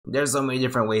There's so many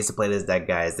different ways to play this deck,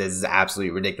 guys. This is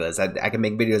absolutely ridiculous. I can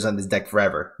make videos on this deck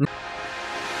forever.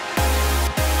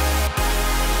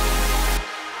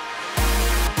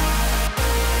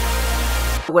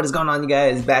 What is going on, you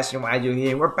guys? BashtianYgo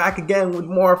here. We're back again with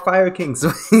more Fire Kings.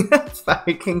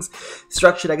 Fire Kings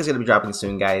structure deck is going to be dropping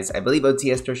soon, guys. I believe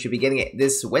OTS stores should be getting it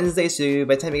this Wednesday, so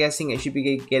by the time you guys see it, should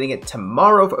be getting it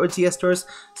tomorrow for OTS stores.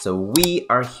 So we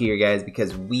are here, guys,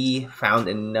 because we found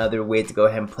another way to go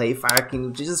ahead and play Fire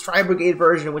King, which is this Tri-Brigade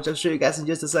version, which I'll show you guys in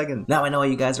just a second. Now I know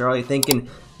you guys are already thinking,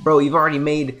 bro, you've already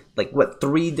made like what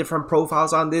 3 different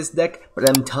profiles on this deck, but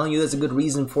I'm telling you there's a good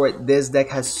reason for it. This deck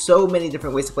has so many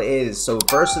different ways to play. It is so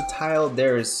versatile.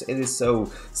 It is so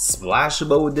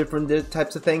splashable with different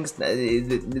types of things.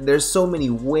 There's so many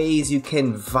ways you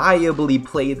can viably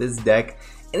play this deck,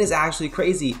 and it's actually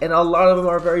crazy, and a lot of them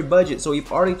are very budget. So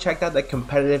we've already checked out the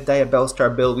competitive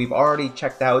Bellstar build. We've already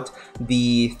checked out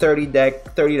the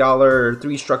 $30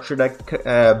 3 structure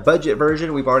deck budget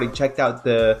version. We've already checked out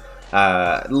the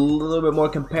a little bit more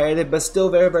competitive, but still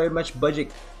very much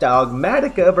budget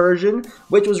Dogmatica version,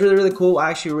 which was really cool. I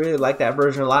actually really like that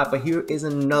version a lot. But here is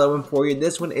another one for you.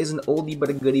 This one is an oldie but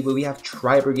a goodie, but we have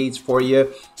Tri-Brigades for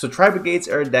you. So Tri-Brigades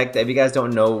are a deck that, if you guys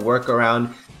don't know, work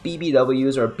around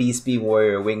BBWs or Beast Speed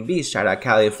Warrior Wing Beast. Shout out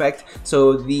Cali Effect.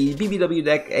 So the BBW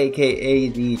deck, aka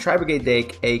the Tri-Brigade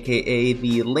deck, aka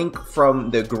the Link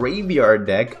from the Graveyard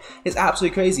deck, is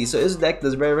absolutely crazy. So this deck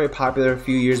was very popular a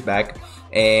few years back,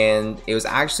 and it was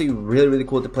actually really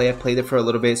cool to play. I played it for a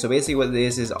little bit. So basically what it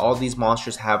is all these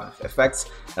monsters have effects,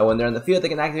 and when they're in the field, they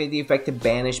can activate the effect to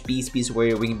banish Beast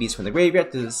Warrior Wing Beast from the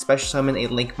graveyard, to special summon a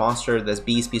Link monster that's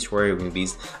Beast Warrior Wing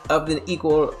Beast of an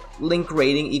equal Link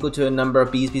rating equal to a number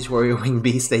of Beast Warrior Wing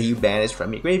Beasts that you banish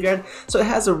from your graveyard. So it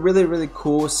has a really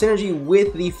cool synergy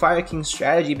with the Fire King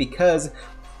strategy, because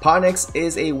Ponix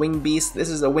is a Wing Beast, this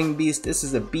is a Wing Beast, this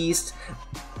is a Beast.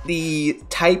 The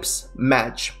types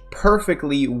match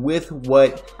perfectly with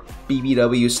what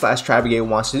BBW / Tri-Brigade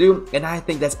wants to do, and I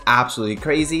think that's absolutely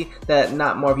crazy that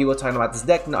not more people are talking about this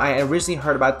deck. Now, I originally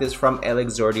heard about this from El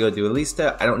Exordio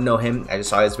Duelista. I don't know him, I just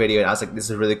saw his video and I was like,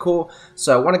 this is really cool.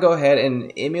 So I want to go ahead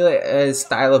and emulate a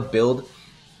style of build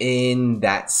in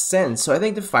that sense. So I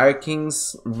think the Fire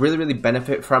Kings really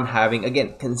benefit from having,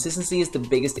 again, consistency is the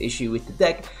biggest issue with the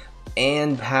deck,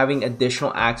 and having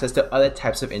additional access to other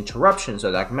types of interruptions.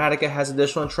 So Dogmatica has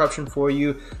additional interruption for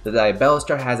you, the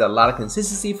Bellstar has a lot of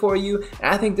consistency for you,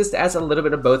 and I think this adds a little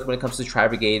bit of both when it comes to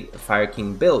Tri-Brigade Fire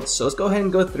King builds. So let's go ahead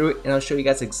and go through it, and I'll show you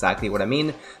guys exactly what I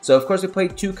mean. So of course we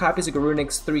played 2 copies of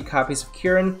Garunix, 3 copies of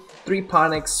Kirin, 3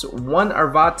 Ponix, 1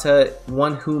 Arvata,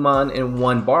 1 Human, and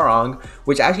 1 Barong,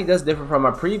 which actually does differ from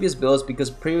our previous builds, because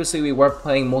previously we were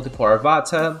playing multiple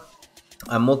Arvata,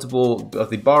 multiple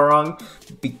of the Barong,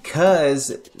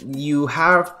 because you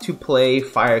have to play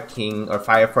Fire King or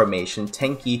Fire Formation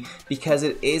Tenki, because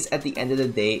it is at the end of the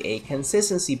day a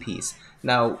consistency piece.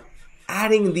 Now,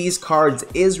 adding these cards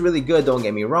is really good, don't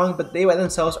get me wrong, but they by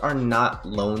themselves are not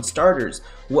lone starters.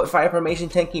 What Fire Formation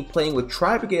Tenki playing with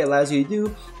Tri-Brigade allows you to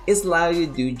do is allow you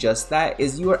to do just that.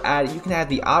 Is you can have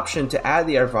the option to add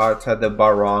the Arvata, the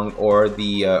Barong, or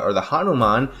the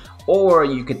Hanuman, or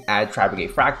you could add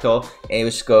Tri-Brigade Fractal and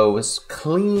just go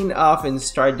clean off and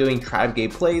start doing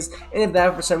Tri-Brigade plays, and if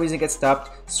that for some reason gets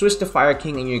stopped, switch to Fire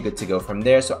King and you're good to go from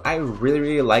there. So I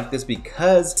really like this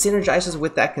because it synergizes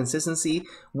with that consistency.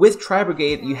 With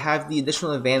Tri-Brigade, you have the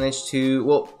additional advantage to,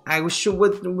 well, I would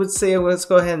say, let's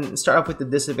go ahead and start off with the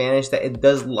disadvantage that it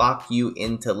does lock you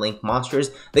into Link monsters.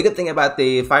 The good thing about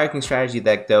the Fire King strategy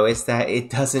deck, though, is that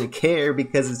it doesn't care,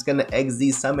 because it's going to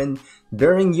XD summon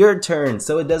during your turn,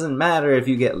 so it doesn't matter if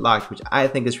you get locked, which I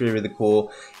think is really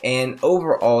cool. And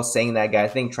overall, saying that, guy, I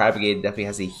think Tri-Brigade definitely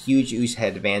has a huge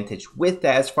head advantage with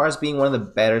that, as far as being one of the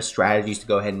better strategies to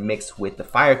go ahead and mix with the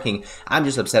Fire King. I'm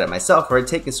just upset at myself for it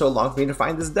taking so long for me to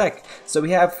find this deck. So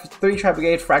we have 3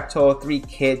 Tri-Brigade Fractal, 3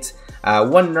 Kitt,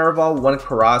 1 Nerval, 1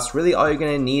 Karas. Really all you're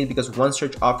going to need, because 1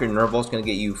 search off your Nerval is going to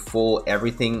get you full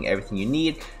everything you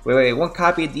need. Wait, 1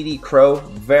 copy of DD Crow.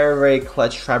 Very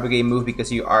clutch Tri-Brigade move,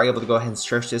 because you are able to go ahead and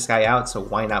search this guy out, so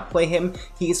why not play him?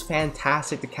 He's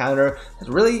fantastic to counter. It's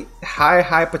really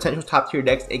high potential top tier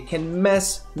decks. It can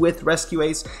mess with Rescue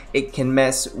Ace, it can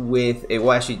mess with it.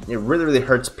 Well, actually, it really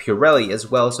hurts Purelli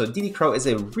as well. So DD Crow is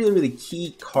a really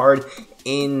key card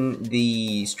in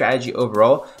the strategy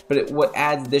overall, but what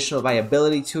adds additional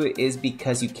viability to it is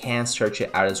because you can search it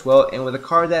out as well, and with a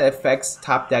card that affects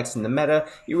top decks in the meta,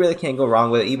 you really can't go wrong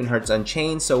with it. Even hurts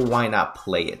Unchained, so why not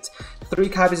play it? 3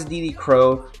 copies of DD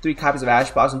Crow, 3 copies of Ash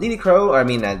Blossom, DD Crow, or I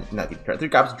mean, not DD Crow, 3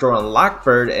 copies of Droron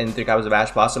Lockbird, and 3 copies of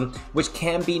Ash Blossom, which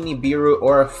can be Nibiru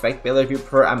or Effect Veiler if you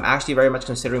prefer. I'm actually very much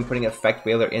considering putting Effect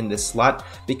Veiler in this slot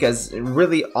because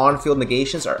really on-field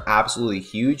negations are absolutely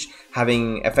huge.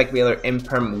 Having Effect Veiler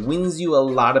Imperm wins you a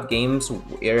lot of games,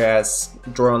 whereas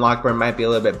Droron Lockbird might be a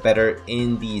little bit better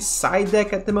in the side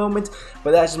deck at the moment,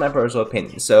 but that's just my personal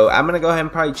opinion. So I'm gonna go ahead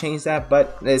and probably change that,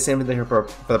 but it's same thing here for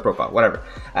the profile, whatever.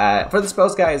 For the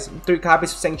spells, guys, 3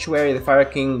 copies of Sanctuary, the Fire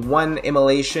King, 1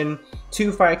 Immolation,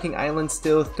 2 Fire King Islands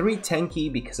still, 3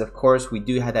 Tenki, because of course we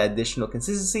do have that additional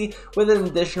consistency with an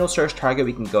additional search target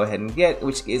we can go ahead and get,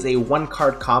 which is a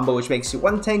 1-card combo, which makes you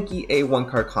 1 Tenki, a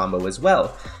 1-card combo as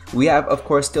well. We have, of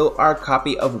course, still our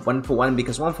copy of 1 for 1,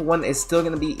 because 1 for 1 is still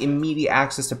going to be immediate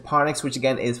access to Ponix, which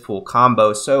again is full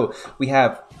combo. So we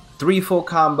have 3 full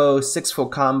combo, 6 full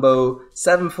combo,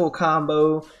 7 full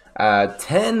combo,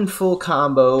 10 full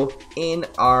combo in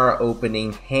our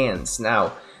opening hands.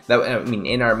 Now,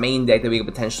 in our main deck that we could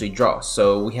potentially draw.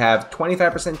 So we have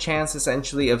 25% chance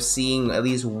essentially of seeing at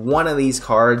least one of these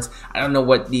cards. I don't know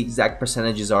what the exact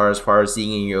percentages are as far as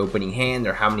seeing in your opening hand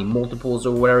or how many multiples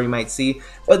or whatever you might see,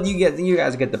 but you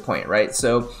guys get the point, right?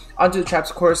 So onto the traps,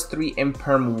 of course, 3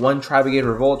 Imperm, 1 Tri-Brigade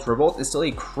Revolt. Revolt is still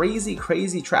a crazy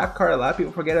trap card. A lot of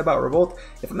people forget about Revolt.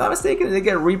 If I'm not mistaken, they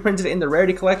get reprinted in the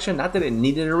Rarity Collection. Not that it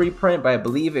needed a reprint, but I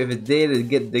believe if it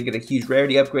did, they get a huge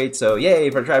Rarity upgrade. So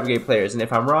yay for Tri-Brigade players. And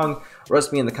if I'm wrong,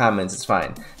 roast me in the comments, it's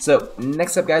fine. So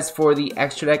next up, guys, for the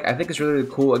extra deck, I think it's really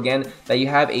cool, again, that you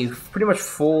have a pretty much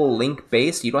full Link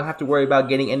base. You don't have to worry about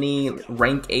getting any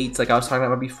rank 8s like I was talking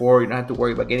about before. You don't have to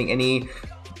worry about getting any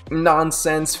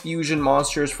nonsense fusion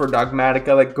monsters for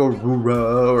Dogmatica like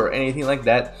Garura or anything like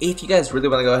that. If you guys really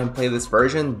want to go ahead and play this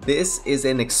version, this is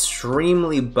an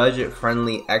extremely budget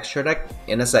friendly extra deck.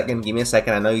 In a second, give me a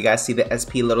second. I know you guys see the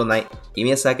SP Little Knight. Give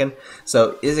me a second.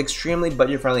 So it is extremely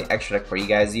budget friendly extra deck for you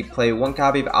guys. You play 1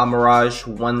 copy of Almirage,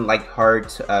 1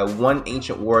 Lightheart, 1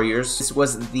 Ancient Warriors. This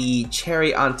was the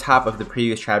cherry on top of the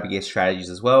previous Tri-Brigade strategies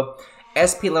as well.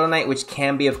 SP Little Knight, which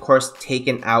can be, of course,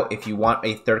 taken out if you want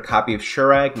a 3rd copy of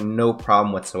Shurag, no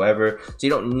problem whatsoever. So you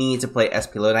don't need to play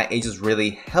SP Little Knight, it just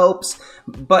really helps.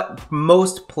 But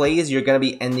most plays, you're going to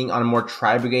be ending on more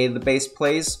Tri-Brigade based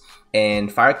plays and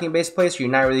Fire King based plays, so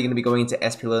you're not really going to be going to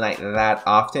SP Little Knight that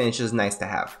often. It's just nice to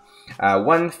have.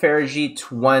 1 Ferrijit,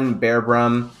 1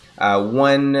 Bearbrum,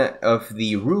 1 of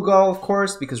the Rugal, of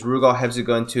course, because Rugal helps you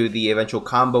go into the eventual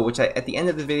combo, which at the end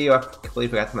of the video, I completely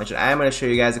forgot to mention. I am going to show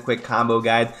you guys a quick combo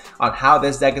guide on how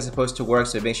this deck is supposed to work,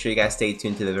 so make sure you guys stay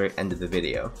tuned to the very end of the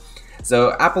video.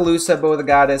 So Appaloosa, Bow of the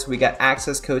Goddess, we got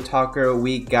Access Code Talker,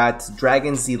 we got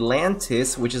Dragon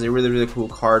Zealantis, which is a really cool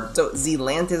card. So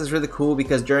Zealantis is really cool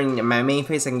because during my main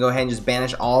phase I can go ahead and just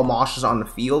banish all monsters on the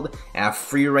field and have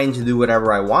free reign to do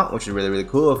whatever I want, which is really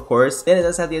cool, of course. Then it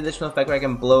does have the additional effect where I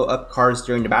can blow up cards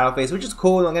during the battle phase, which is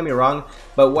cool, don't get me wrong,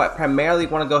 but what primarily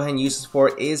want to go ahead and use this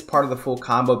for is part of the full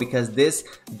combo, because this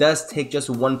does take just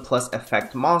 1+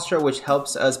 effect monster, which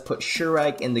helps us put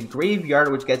Shurag in the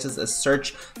graveyard, which gets us a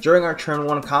search during our turn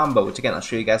 1 combo, which again I'll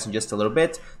show you guys in just a little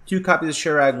bit. 2 copies of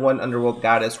Shurag, 1 Underworld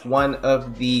Goddess, 1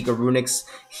 of the Garunix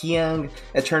Hyang,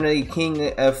 Eternity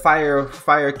King,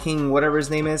 Fire King, whatever his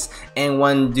name is, and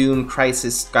 1 Doom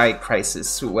Crisis, Sky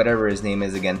Crisis, whatever his name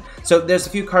is again. So there's a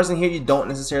few cards in here you don't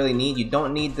necessarily need. You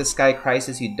don't need the Sky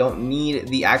Crisis, you don't need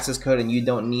the Access Code, and you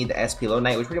don't need the SP Low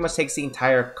Knight, which pretty much takes the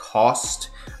entire cost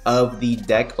of the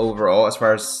deck overall as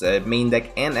far as main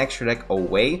deck and extra deck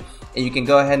away. And you can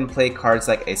go ahead and play cards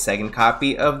like a 2nd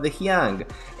copy of the Hyang,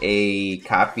 a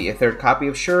 3rd copy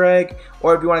of Shurag,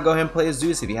 or if you want to go ahead and play a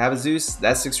Zeus, if you have a Zeus,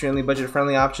 that's extremely budget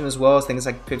friendly option as well. I think it's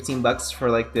like 15 bucks for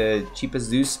like the cheapest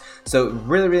Zeus. So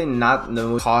really not the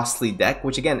most costly deck,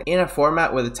 which again, in a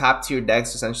format where the top tier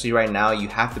decks essentially right now, you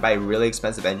have to buy really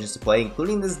expensive engines to play,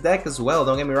 including this deck as well.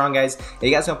 Don't get me wrong, guys. If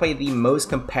you guys want to play the most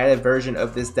competitive version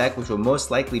of this deck, which will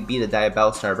most likely be the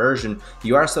Diabellstar version,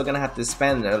 you are still going to have to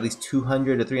spend at least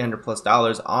 $200 to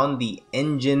 $300+ on the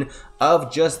engine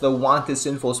of just the Wanted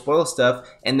Sinful Spoil stuff,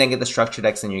 and then get the structure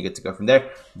decks and you're good to go from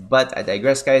there. But I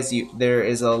digress, guys. There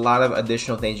is a lot of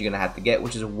additional things you're gonna have to get,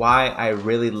 which is why I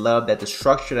really love that the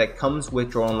structure that comes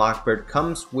with Droron Lockbird,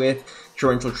 comes with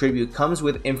Torrential Tribute, comes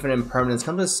with Infinite Impermanence,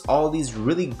 comes with all these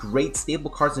really great staple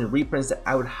cards and reprints that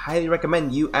I would highly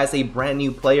recommend you as a brand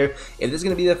new player. If this is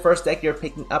going to be the first deck you're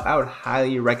picking up, I would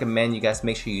highly recommend you guys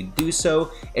make sure you do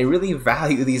so and really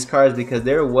value these cards, because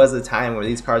there was a time where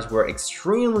these cards were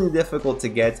extremely difficult to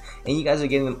get, and you guys are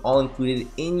getting them all included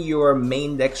in your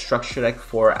main deck structure deck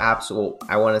for absolute,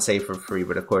 I want to say for free,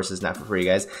 but of course it's not for free,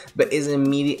 guys, but is an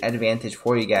immediate advantage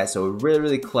for you guys. So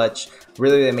really clutch.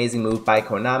 Really amazing move by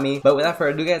Konami. But without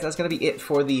further ado, guys, that's going to be it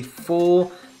for the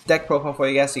full deck profile for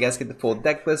you guys. So you guys get the full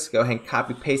deck list. Go ahead and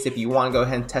copy paste if you want. Go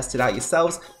ahead and test it out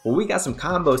yourselves. But we got some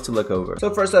combos to look over.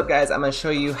 So first up, guys, I'm going to show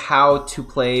you how to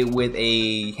play with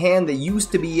a hand that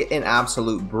used to be an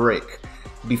absolute brick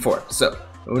before. So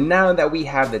now that we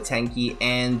have the Tenki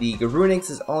and the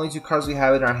Garunix is only 2 cards we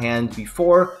have in our hand.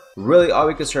 Before, really all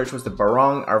we could search was the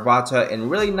Barong, Arvata, and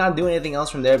really not do anything else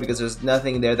from there because there's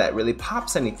nothing there that really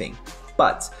pops anything.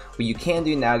 But what you can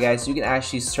do now, guys, you can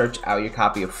actually search out your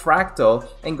copy of Fractal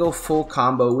and go full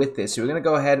combo with this. So we're going to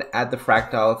go ahead and add the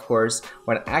Fractal, of course.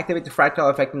 We're going to activate the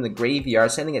Fractal effect in the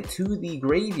graveyard, sending it to the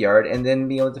graveyard, and then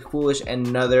be able to foolish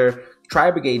another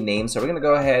Tri-Brigade name. So we're going to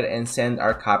go ahead and send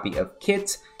our copy of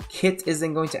Kitt. Kitt is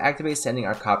then going to activate, sending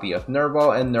our copy of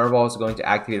Nerval, and Nerval is going to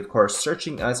activate, of course,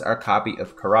 searching us our copy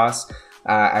of Karas.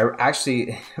 I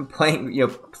actually playing,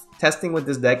 testing with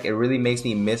this deck, it really makes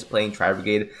me miss playing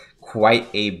Tri-Brigade quite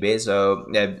a bit. So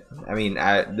I mean,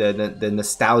 the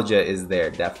nostalgia is there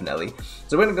definitely.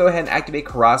 So we're gonna go ahead and activate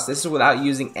Karas. This is without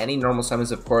using any normal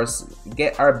summons, of course.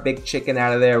 Get our big chicken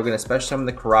out of there. We're gonna special summon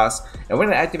the Karas, and we're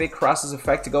gonna activate Karas's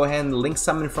effect to go ahead and link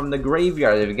summon from the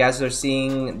graveyard. If you guys are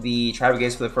seeing the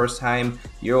Tri-Brigades for the first time,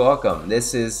 you're welcome.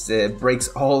 This is breaks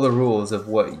all the rules of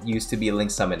what used to be link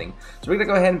summoning. So we're gonna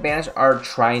go ahead and banish our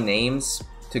Tri names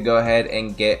to go ahead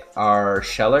and get our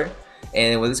Sheller.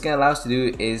 And what this is going to allow us to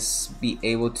do is be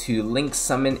able to link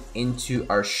summon into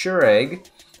our Shureg.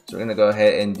 So we're going to go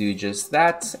ahead and do just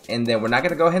that. And then we're not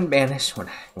going to go ahead and banish. We're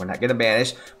not going to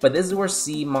banish. But this is where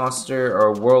Sea Monster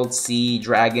or World Sea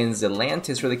Dragons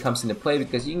Atlantis really comes into play,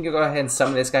 because you can go ahead and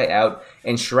summon this guy out.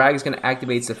 And Shureg is going to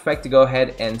activate its effect to go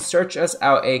ahead and search us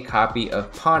out a copy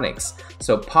of Ponix.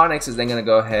 So Ponix is then going to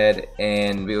go ahead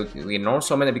and we normal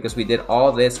summon it because we did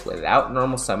all this without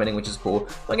normal summoning, which is cool.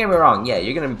 Don't get me wrong, yeah,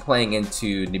 you're going to be playing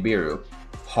into Nibiru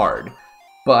hard.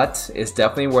 But it's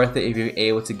definitely worth it if you're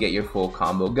able to get your full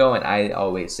combo going, I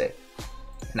always say.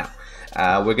 Now,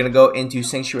 we're going to go into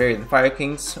Sanctuary of the Fire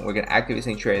Kings. We're going to activate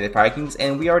Sanctuary of the Fire Kings,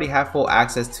 and we already have full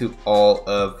access to all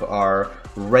of our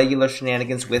regular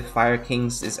shenanigans with Fire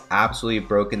Kings. Is absolutely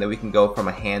broken that we can go from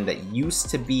a hand that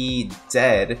used to be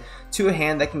dead to a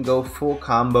hand that can go full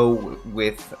combo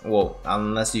with, well,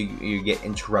 unless you get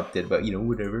interrupted, but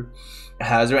whatever. So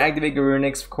we're gonna activate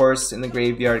Garunix, of course, in the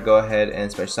graveyard. Go ahead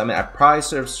and special summon. I probably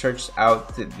sort of searched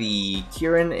out the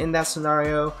Kirin in that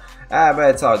scenario, but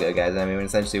it's all good, guys. I mean,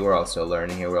 essentially, we're also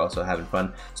learning here. We're also having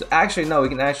fun. So actually, no, we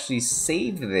can actually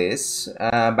save this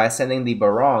by sending the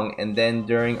Barong, and then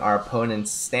during our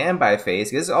opponent's standby phase,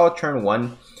 this is all turn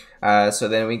 1. So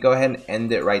then we go ahead and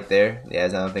end it right there. Yeah, I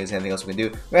don't think there's anything else we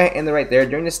can do. We're going to end it right there.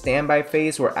 During the standby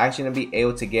phase, we're actually going to be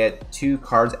able to get 2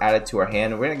 cards added to our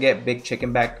hand. We're going to get Big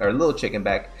Chicken back, or Little Chicken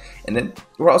back. And then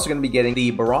we're also going to be getting the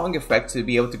Barong effect to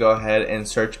be able to go ahead and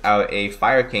search out a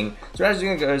Fire King. So we're actually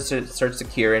going to go search the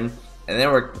Kirin. And then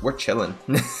we're chilling.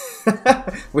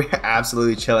 We're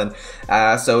absolutely chilling.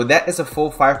 So that is a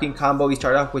full Fire King combo. We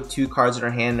start off with 2 cards in our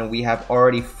hand, and we have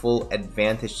already full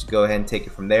advantage to go ahead and take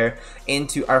it from there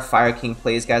into our Fire King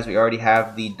plays, guys. We already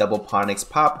have the double Ponix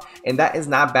pop, and that is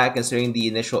not bad considering the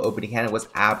initial opening hand was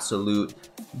absolute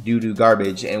doo-doo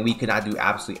garbage, and we could not do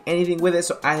absolutely anything with it.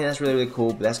 So I think that's really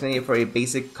cool. But that's gonna be it for a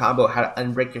basic combo, how to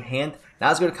unbreak your hand. Now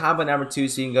let's go to combo number 2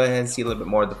 so you can go ahead and see a little bit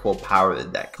more of the full power of the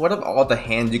deck. What of all the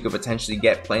hands you could potentially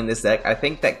get playing this deck? I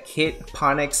think that Kitt,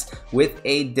 Ponix with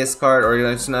a discard, or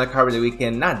just another card that we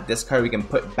can, not discard, we can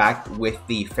put back with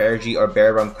the Fergie or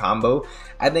Bear Rum combo,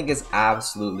 I think is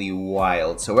absolutely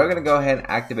wild. So we're going to go ahead and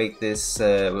activate this,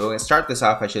 we're going to start this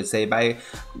off, I should say, by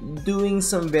doing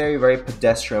some very, very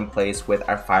pedestrian plays with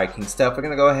our Fire King stuff. We're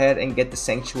going to go ahead and get the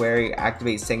Sanctuary,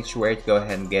 activate Sanctuary to go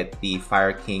ahead and get the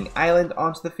Fire King Island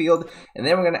onto the field. And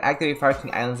then we're going to activate Fire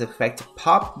King Island's effect to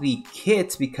pop the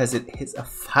Kitt because it is a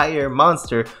fire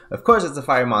monster. Of course it's a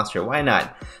fire monster, why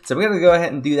not? So we're going to go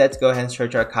ahead and do that to go ahead and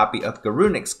search our copy of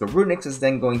Garunix. Garunix is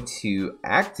then going to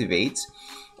activate,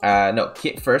 no,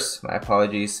 Kitt first, my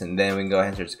apologies, and then we can go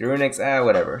ahead and search Garunix,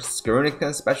 whatever. Garunix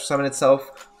can special summon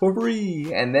itself for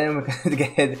free, and then we're going to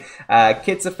get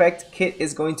Kitt's effect. Kitt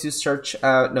is going to search,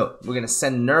 no, we're going to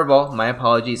send Nerval, my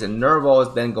apologies, and Nerval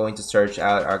is then going to search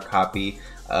out our copy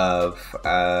of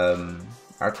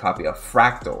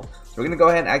Fractal. So we're going to go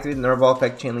ahead and activate the Nerval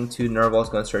effect, chain link to Nerval is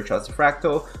going to search out the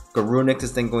Fractal. Garunix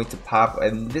is then going to pop,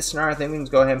 and this scenario I think we can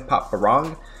go ahead and pop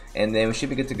Barong, and then we should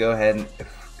be good to go ahead and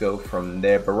go from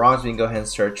there. Barongs we can go ahead and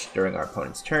search during our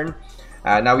opponent's turn.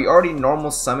 Now we already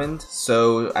normal summoned,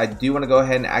 so I do want to go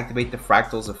ahead and activate the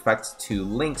Fractal's effect to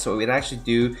link. So what we can actually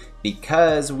do,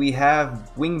 because we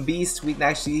have Wing Beast, we can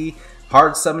actually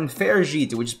hard summon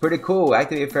Fergie, which is pretty cool.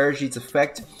 Activate Fergie's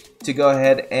effect to go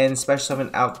ahead and special summon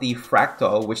out the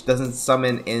Fractal, which doesn't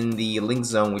summon in the Link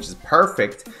Zone, which is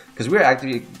perfect because we're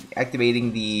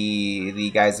activating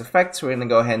the guy's effects. We're going to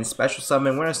go ahead and special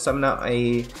summon. We're going to summon out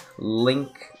a Link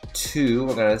 2.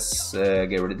 We're going to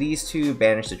get rid of these two,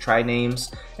 banish the Tri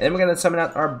names, and then we're going to summon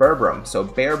out our Bearbrum. So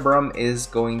Bearbrum is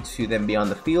going to then be on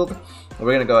the field.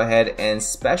 We're going to go ahead and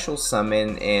special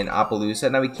summon in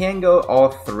Appaloosa. Now we can go all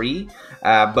three,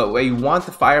 but we want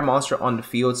the fire monster on the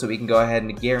field so we can go ahead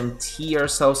and guarantee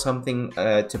ourselves something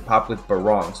to pop with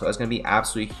Barong. So it's going to be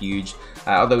absolutely huge,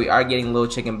 although we are getting little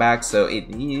chicken back, so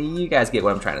you guys get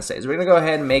what I'm trying to say. So we're going to go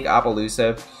ahead and make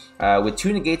Appaloosa. With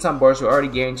 2 negates on board, so we're already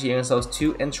guaranteeing ourselves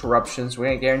 2 interruptions. We're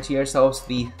going to guarantee ourselves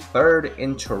the 3rd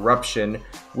interruption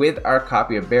with our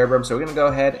copy of Bearbrum. So we're going to go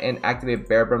ahead and activate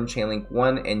Bearbrum Chainlink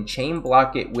 1 and chain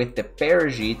block it with the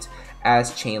Ferrigit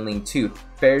as Chainlink 2.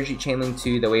 Ferrigit Chainlink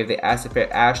 2, the way of the Ash the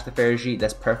Ferrigit,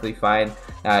 that's perfectly fine.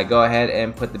 Go ahead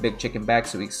and put the big chicken back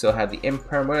so we still have the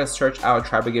Imperm. We're going to search out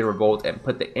Tri-Brigade Revolt and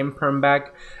put the Imperm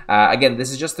back. Again,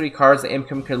 this is just 3 cards. The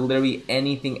Imperm could literally be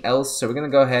anything else. So we're going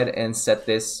to go ahead and set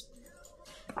this.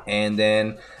 And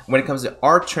then when it comes to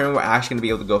our turn, we're actually going to be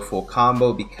able to go full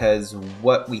combo because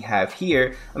what we have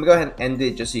here, I'm going to go ahead and end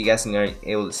it just so you guys can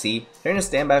be able to see. During the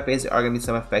standby phase, there are going to be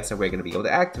some effects that we're going to be able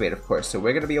to activate, of course. So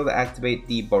we're going to be able to activate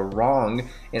the Barong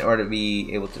in order to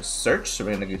be able to search. So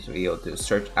we're going to be able to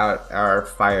search out our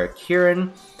Fire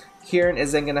Kirin. Kirin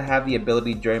is then going to have the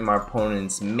ability during my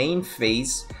opponent's main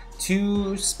phase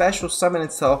to special summon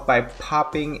itself by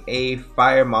popping a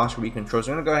fire monster we control.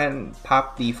 So we're going to go ahead and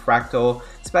pop the Fractal,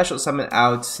 special summon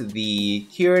out the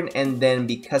Kirin, and then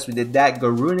because we did that,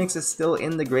 Garunix is still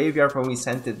in the graveyard from when we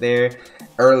sent it there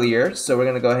earlier. So we're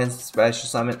going to go ahead and special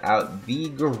summon out the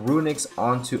Garunix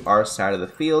onto our side of the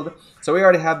field. So we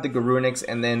already have the Garunix,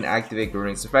 and then activate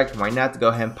Garunix effect. Why not to go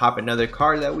ahead and pop another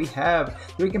card that we have?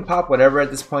 We can pop whatever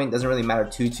at this point, doesn't really matter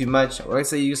too much. Like I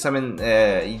say, you summon,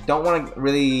 you don't want to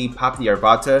really pop the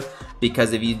Arvata,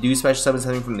 because if you do special summon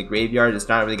something from the graveyard, it's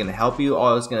not really going to help you.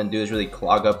 All it's going to do is really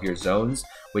clog up your zones,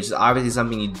 which is obviously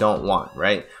something you don't want,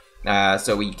 right?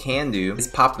 So what you can do is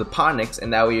pop the Ponix,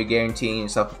 and that way you're guaranteeing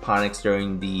yourself a Ponix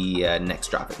during the next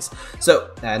drop phase. So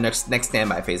next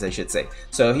standby phase, I should say.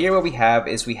 So here what we have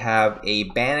is we have a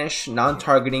banish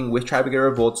non-targeting with Tri-Brigade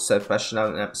Revolt, special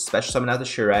summon out the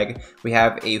Shurag. We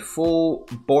have a full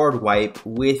board wipe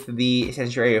with the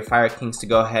Sanctuary of Fire Kings to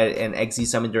go ahead and XZ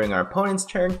summon during our opponent's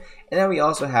turn. And then we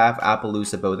also have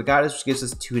Appaloosa Bow the Goddess, which gives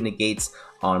us 2 negates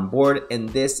on board, and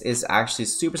this is actually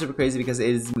super crazy because it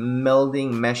is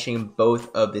meshing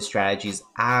both of the strategies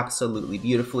absolutely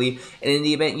beautifully. And in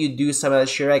the event you do summon a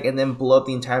Shurag and then blow up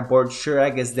the entire board,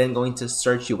 Shurag is then going to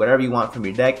search you whatever you want from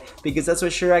your deck, because that's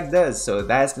what Shurag does. So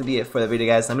that's gonna be it for the video,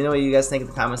 guys. Let me know what you guys think in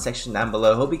the comment section down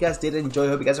below. Hope you guys did enjoy.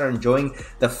 Hope you guys are enjoying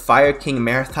the Fire King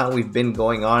marathon we've been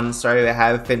going on. Sorry I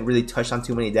haven't really touched on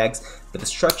too many decks, but the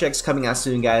structure deck's coming out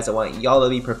soon, guys. I want y'all to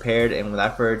be prepared, and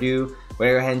without further ado, we're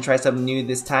gonna go ahead and try something new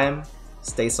this time.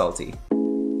 Stay salty.